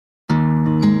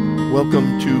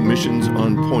Welcome to Missions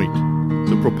on Point,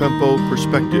 the Propempo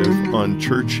perspective on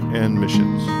church and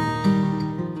missions.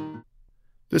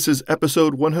 This is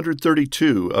episode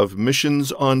 132 of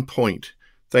Missions on Point.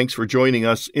 Thanks for joining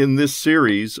us in this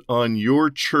series on Your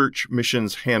Church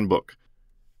Missions Handbook.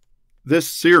 This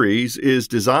series is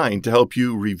designed to help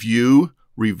you review,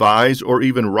 revise, or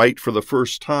even write for the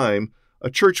first time a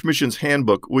church missions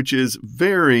handbook, which is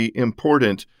very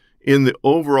important in the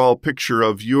overall picture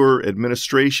of your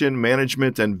administration,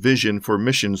 management, and vision for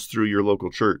missions through your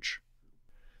local church.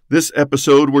 This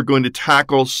episode, we're going to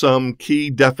tackle some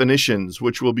key definitions,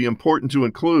 which will be important to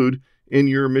include in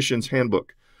your missions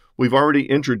handbook. We've already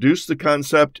introduced the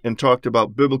concept and talked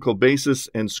about biblical basis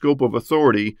and scope of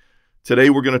authority.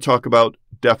 Today, we're going to talk about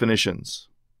definitions.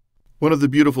 One of the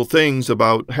beautiful things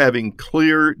about having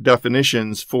clear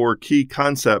definitions for key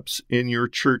concepts in your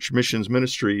church missions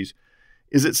ministries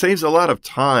is it saves a lot of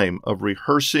time of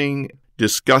rehearsing,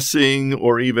 discussing,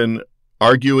 or even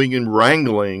arguing and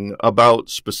wrangling about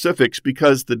specifics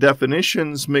because the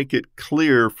definitions make it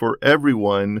clear for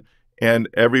everyone, and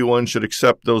everyone should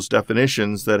accept those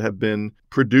definitions that have been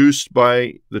produced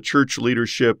by the church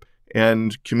leadership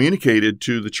and communicated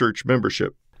to the church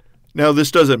membership. Now, this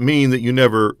doesn't mean that you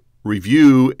never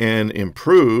review and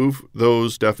improve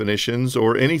those definitions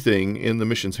or anything in the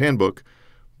missions handbook,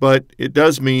 but it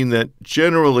does mean that,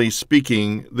 generally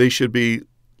speaking, they should be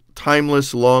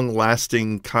timeless,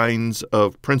 long-lasting kinds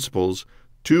of principles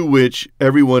to which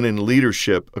everyone in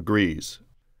leadership agrees.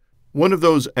 One of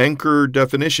those anchor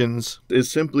definitions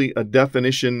is simply a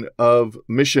definition of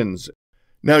missions.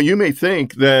 Now, you may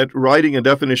think that writing a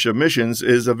definition of missions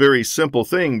is a very simple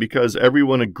thing because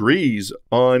everyone agrees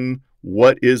on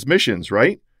what is missions,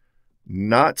 right?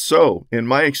 Not so. In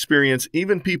my experience,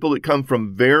 even people that come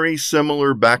from very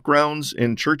similar backgrounds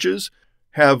in churches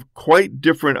have quite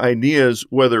different ideas,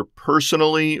 whether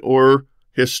personally or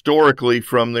historically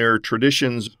from their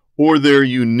traditions or their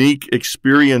unique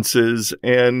experiences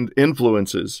and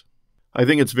influences. I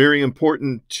think it's very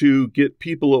important to get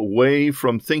people away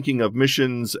from thinking of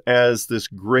missions as this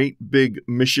great big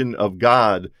mission of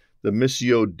God, the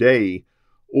Missio Dei,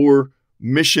 or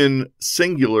mission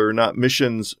singular, not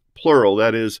missions plural.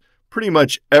 That is, pretty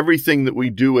much everything that we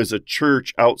do as a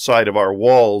church outside of our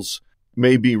walls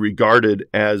may be regarded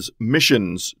as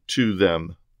missions to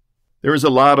them. There is a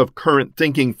lot of current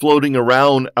thinking floating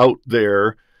around out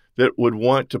there that would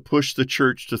want to push the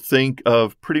church to think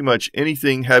of pretty much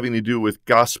anything having to do with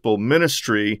gospel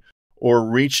ministry or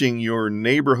reaching your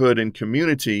neighborhood and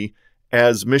community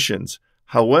as missions.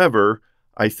 However,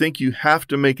 I think you have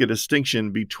to make a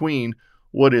distinction between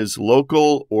what is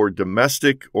local or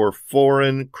domestic or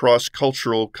foreign,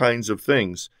 cross-cultural kinds of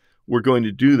things. We're going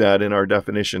to do that in our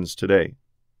definitions today.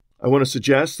 I want to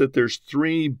suggest that there's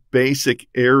three basic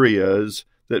areas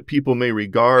that people may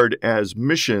regard as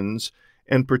missions,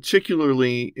 and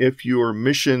particularly if your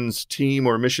missions team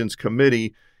or missions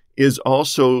committee is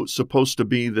also supposed to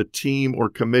be the team or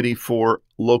committee for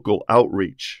local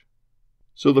outreach.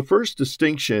 So the first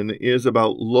distinction is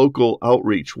about local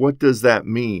outreach. What does that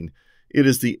mean? It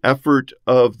is the effort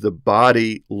of the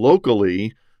body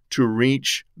locally to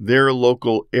reach their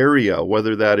local area,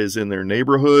 whether that is in their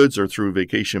neighborhoods or through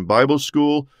Vacation Bible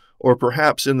School, or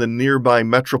perhaps in the nearby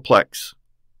metroplex.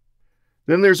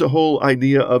 Then there's a whole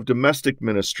idea of domestic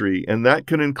ministry, and that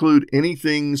can include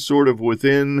anything sort of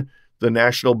within the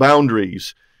national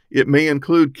boundaries. It may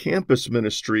include campus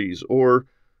ministries or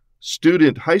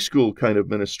student high school kind of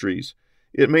ministries.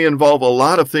 It may involve a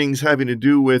lot of things having to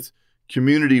do with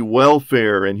community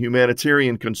welfare and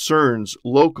humanitarian concerns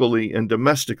locally and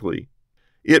domestically.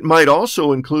 It might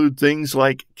also include things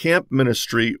like camp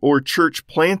ministry or church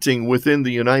planting within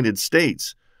the United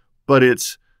States, but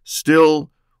it's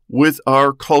still with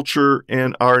our culture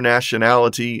and our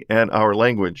nationality and our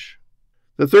language.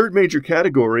 The third major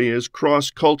category is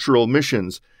cross-cultural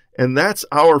missions, and that's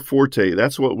our forte.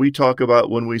 That's what we talk about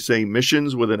when we say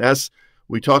missions with an S.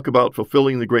 We talk about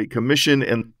fulfilling the Great Commission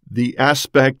and the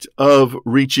aspect of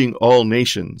reaching all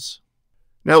nations.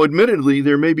 Now, admittedly,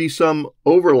 there may be some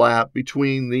overlap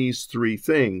between these three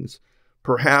things.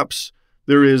 Perhaps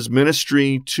there is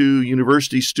ministry to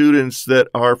university students that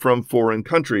are from foreign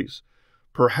countries.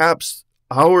 Perhaps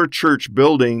our church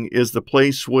building is the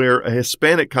place where a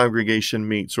Hispanic congregation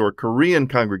meets, or a Korean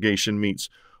congregation meets,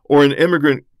 or an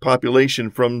immigrant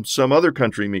population from some other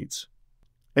country meets.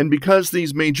 And because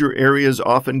these major areas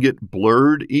often get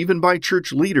blurred, even by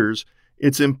church leaders,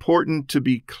 it's important to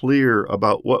be clear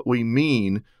about what we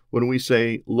mean when we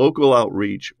say local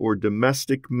outreach or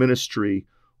domestic ministry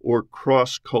or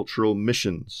cross-cultural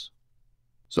missions.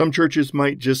 Some churches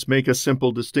might just make a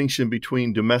simple distinction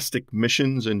between domestic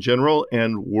missions in general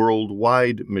and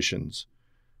worldwide missions.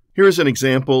 Here is an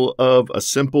example of a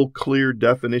simple, clear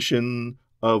definition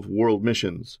of world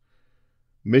missions.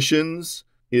 Missions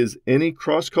is any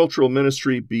cross-cultural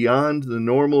ministry beyond the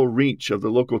normal reach of the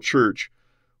local church,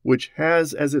 which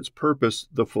has as its purpose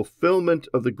the fulfillment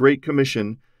of the Great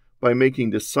Commission by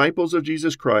making disciples of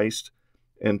Jesus Christ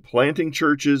and planting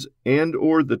churches and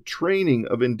or the training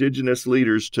of indigenous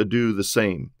leaders to do the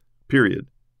same, period.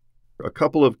 A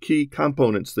couple of key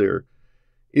components there.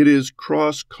 It is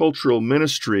cross-cultural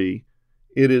ministry.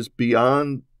 It is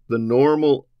beyond the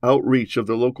normal outreach of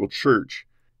the local church.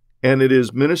 And it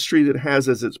is ministry that has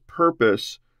as its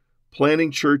purpose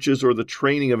planting churches or the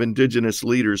training of indigenous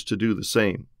leaders to do the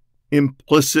same.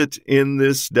 Implicit in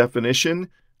this definition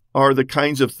are the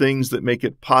kinds of things that make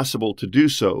it possible to do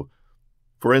so.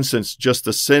 For instance, just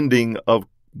the sending of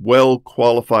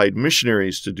well-qualified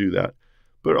missionaries to do that,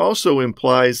 but also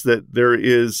implies that there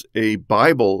is a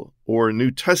Bible or a New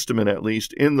Testament, at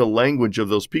least, in the language of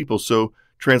those people, so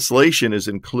translation is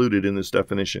included in this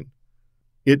definition.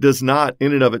 It does not,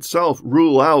 in and of itself,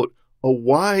 rule out a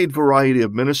wide variety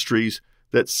of ministries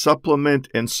that supplement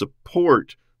and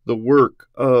support the work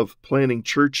of planting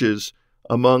churches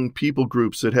among people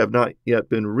groups that have not yet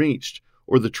been reached,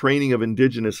 or the training of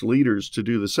indigenous leaders to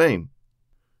do the same.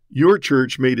 Your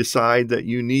church may decide that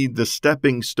you need the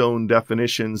stepping stone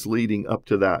definitions leading up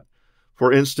to that.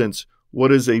 For instance,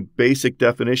 what is a basic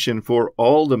definition for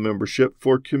all the membership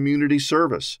for community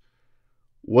service?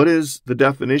 What is the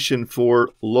definition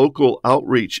for local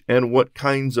outreach and what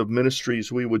kinds of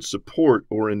ministries we would support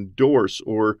or endorse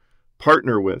or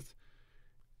partner with?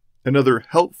 Another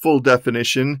helpful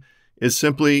definition is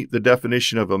simply the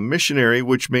definition of a missionary,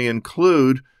 which may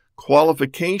include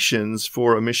qualifications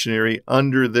for a missionary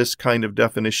under this kind of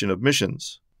definition of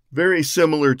missions. Very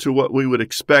similar to what we would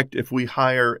expect if we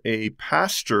hire a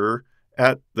pastor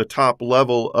at the top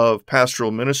level of pastoral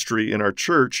ministry in our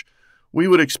church, we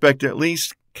would expect at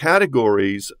least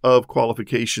categories of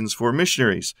qualifications for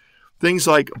missionaries. Things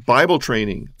like Bible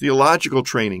training, theological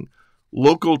training,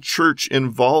 local church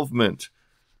involvement,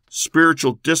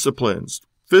 spiritual disciplines,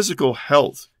 physical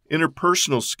health,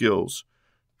 interpersonal skills,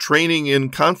 training in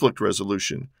conflict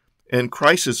resolution and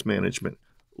crisis management,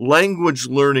 language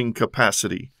learning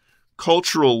capacity,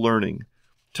 cultural learning,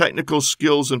 technical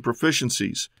skills and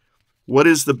proficiencies, what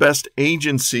is the best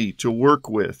agency to work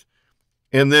with,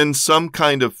 and then some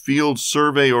kind of field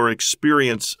survey or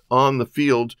experience on the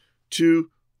field to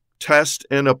test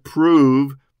and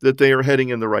approve that they are heading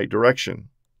in the right direction.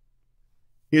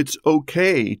 It's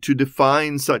okay to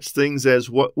define such things as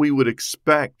what we would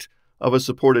expect of a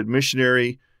supported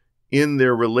missionary in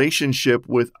their relationship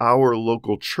with our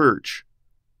local church.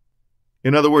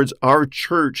 In other words, our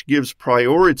church gives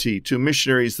priority to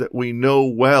missionaries that we know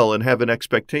well and have an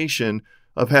expectation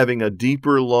of having a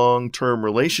deeper long-term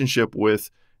relationship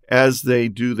with as they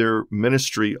do their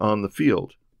ministry on the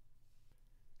field.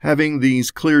 Having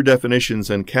these clear definitions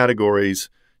and categories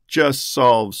just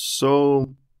solves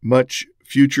so much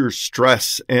future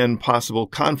stress and possible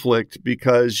conflict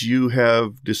because you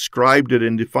have described it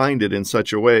and defined it in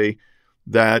such a way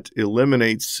that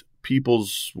eliminates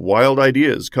people's wild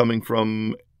ideas coming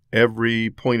from every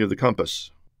point of the compass.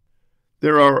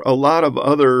 There are a lot of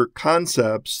other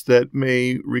concepts that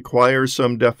may require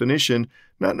some definition,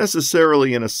 not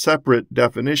necessarily in a separate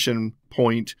definition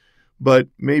point, but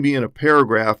maybe in a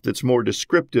paragraph that's more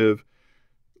descriptive,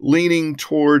 leaning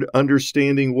toward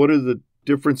understanding what are the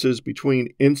differences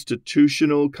between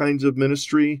institutional kinds of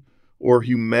ministry or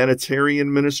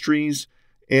humanitarian ministries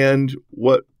and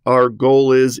what our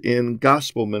goal is in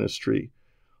gospel ministry.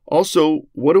 Also,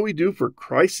 what do we do for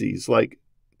crises like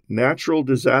natural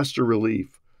disaster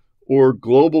relief or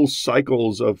global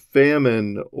cycles of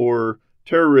famine or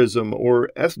terrorism or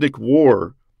ethnic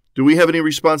war? Do we have any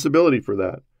responsibility for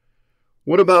that?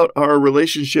 What about our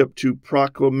relationship to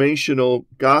proclamational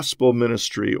gospel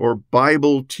ministry or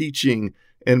Bible teaching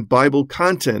and Bible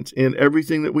content in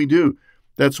everything that we do?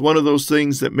 That's one of those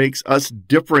things that makes us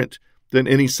different than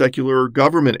any secular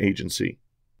government agency.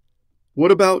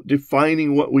 What about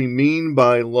defining what we mean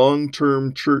by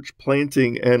long-term church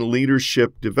planting and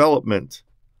leadership development?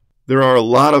 There are a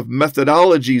lot of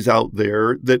methodologies out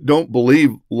there that don't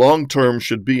believe long-term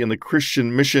should be in the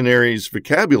Christian missionaries'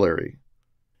 vocabulary.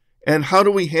 And how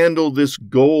do we handle this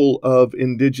goal of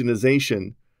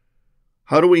indigenization?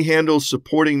 How do we handle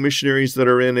supporting missionaries that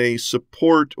are in a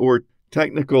support or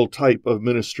technical type of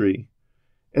ministry?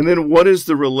 And then what is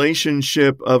the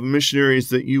relationship of missionaries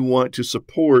that you want to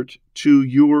support to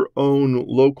your own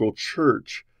local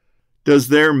church? Does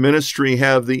their ministry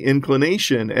have the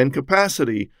inclination and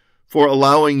capacity for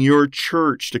allowing your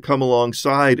church to come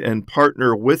alongside and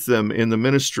partner with them in the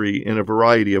ministry in a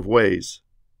variety of ways?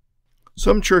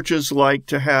 Some churches like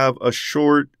to have a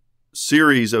short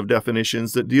series of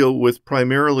definitions that deal with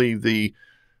primarily the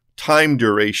time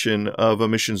duration of a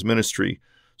missions ministry.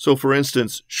 So, for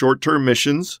instance, short-term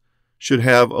missions should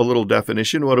have a little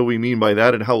definition. What do we mean by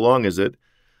that, and how long is it?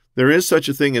 There is such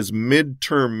a thing as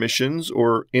mid-term missions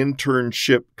or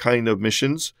internship kind of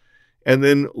missions, and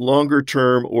then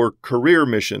longer-term or career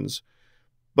missions.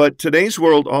 But today's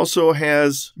world also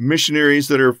has missionaries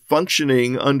that are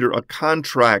functioning under a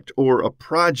contract or a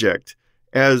project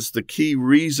as the key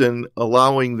reason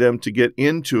allowing them to get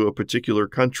into a particular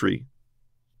country.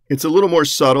 It's a little more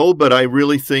subtle, but I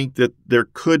really think that there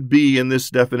could be in this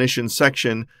definition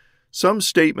section some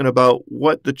statement about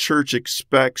what the church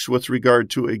expects with regard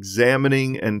to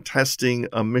examining and testing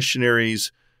a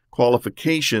missionary's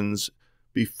qualifications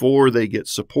before they get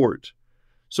support.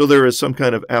 So there is some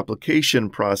kind of application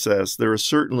process. There are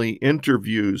certainly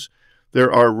interviews.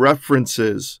 There are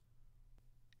references.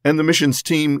 And the missions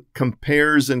team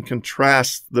compares and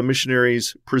contrasts the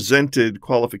missionary's presented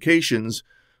qualifications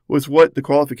with what the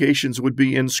qualifications would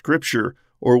be in Scripture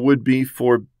or would be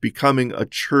for becoming a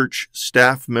church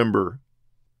staff member.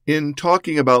 In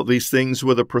talking about these things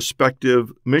with a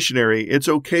prospective missionary, it's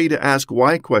okay to ask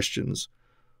why questions.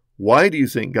 Why do you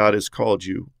think God has called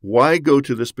you? Why go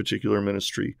to this particular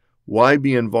ministry? Why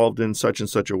be involved in such and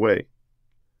such a way?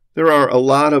 There are a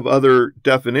lot of other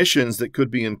definitions that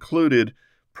could be included,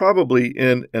 probably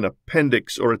in an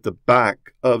appendix or at the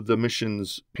back of the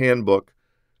missions handbook,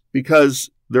 because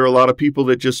there are a lot of people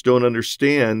that just don't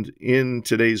understand in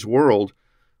today's world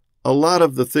a lot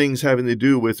of the things having to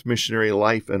do with missionary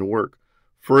life and work.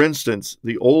 For instance,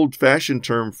 the old-fashioned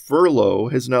term furlough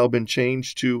has now been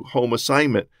changed to home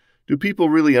assignment. Do people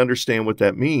really understand what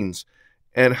that means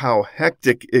and how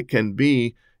hectic it can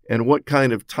be and what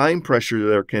kind of time pressure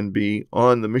there can be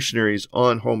on the missionaries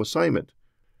on home assignment?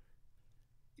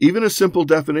 Even a simple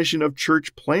definition of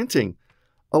church planting.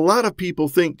 A lot of people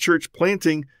think church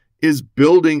planting is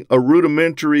building a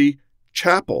rudimentary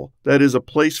chapel that is a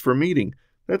place for meeting.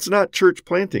 That's not church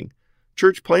planting.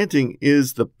 Church planting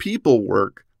is the people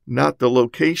work, not the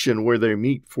location where they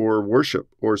meet for worship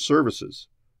or services.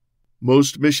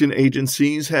 Most mission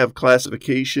agencies have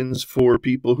classifications for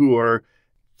people who are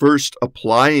first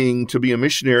applying to be a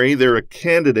missionary. They're a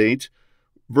candidate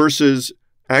versus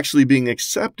actually being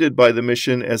accepted by the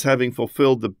mission as having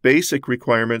fulfilled the basic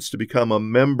requirements to become a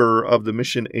member of the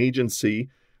mission agency.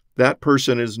 That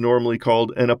person is normally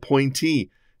called an appointee,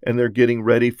 and they're getting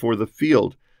ready for the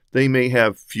field. They may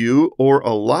have few or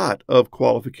a lot of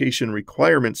qualification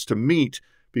requirements to meet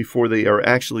before they are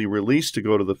actually released to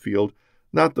go to the field,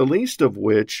 not the least of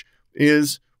which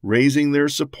is raising their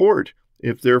support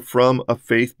if they're from a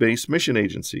faith-based mission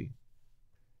agency.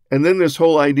 And then this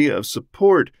whole idea of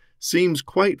support seems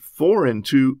quite foreign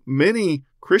to many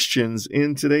Christians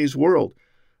in today's world,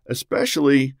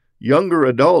 especially younger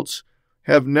adults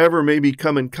have never maybe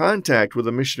come in contact with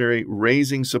a missionary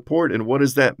raising support. And what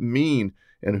does that mean?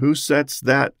 And who sets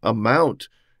that amount?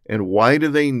 And why do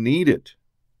they need it?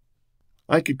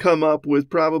 I could come up with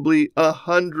probably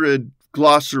 100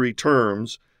 glossary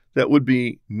terms that would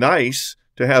be nice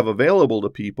to have available to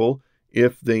people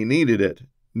if they needed it.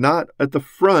 Not at the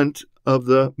front of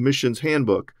the missions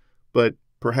handbook, but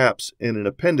perhaps in an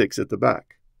appendix at the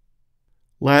back.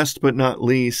 Last but not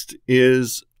least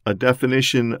is a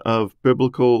definition of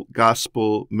biblical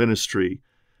gospel ministry.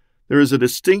 There is a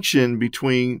distinction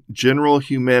between general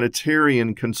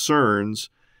humanitarian concerns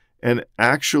and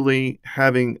actually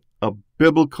having a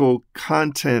biblical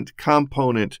content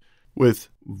component with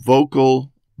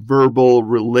vocal, verbal,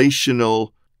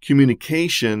 relational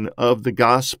communication of the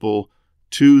gospel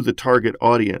to the target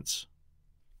audience.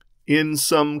 In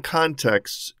some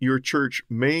contexts, your church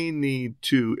may need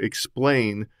to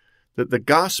explain that the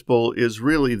gospel is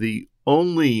really the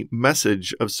only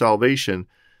message of salvation.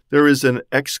 There is an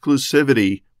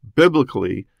exclusivity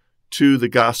biblically to the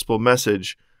gospel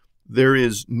message. There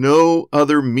is no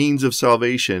other means of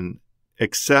salvation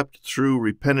except through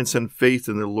repentance and faith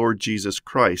in the Lord Jesus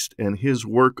Christ and his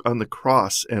work on the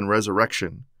cross and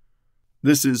resurrection.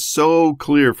 This is so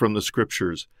clear from the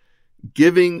scriptures.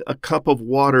 Giving a cup of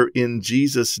water in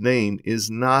Jesus' name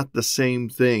is not the same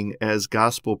thing as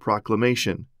gospel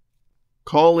proclamation.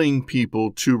 Calling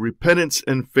people to repentance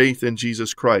and faith in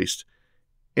Jesus Christ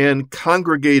and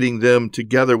congregating them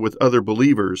together with other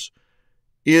believers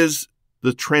is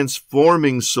the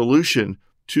transforming solution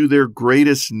to their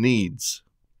greatest needs.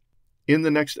 In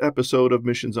the next episode of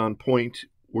Missions on Point,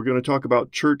 we're going to talk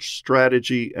about church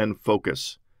strategy and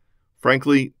focus.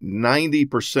 Frankly,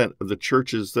 90% of the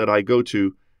churches that I go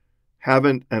to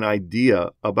haven't an idea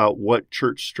about what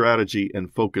church strategy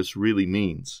and focus really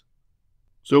means.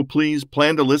 So please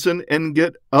plan to listen and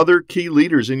get other key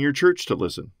leaders in your church to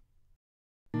listen.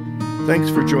 Thanks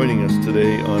for joining us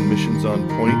today on Missions on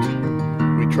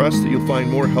Point. We trust that you'll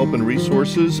find more help and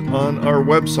resources on our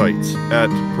websites at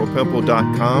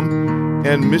propempo.com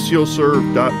and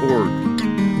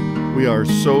missioserve.org. We are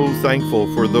so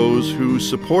thankful for those who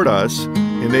support us,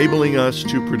 enabling us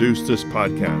to produce this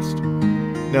podcast.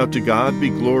 Now to God be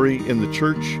glory in the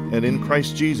church and in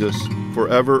Christ Jesus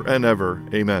forever and ever.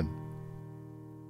 Amen.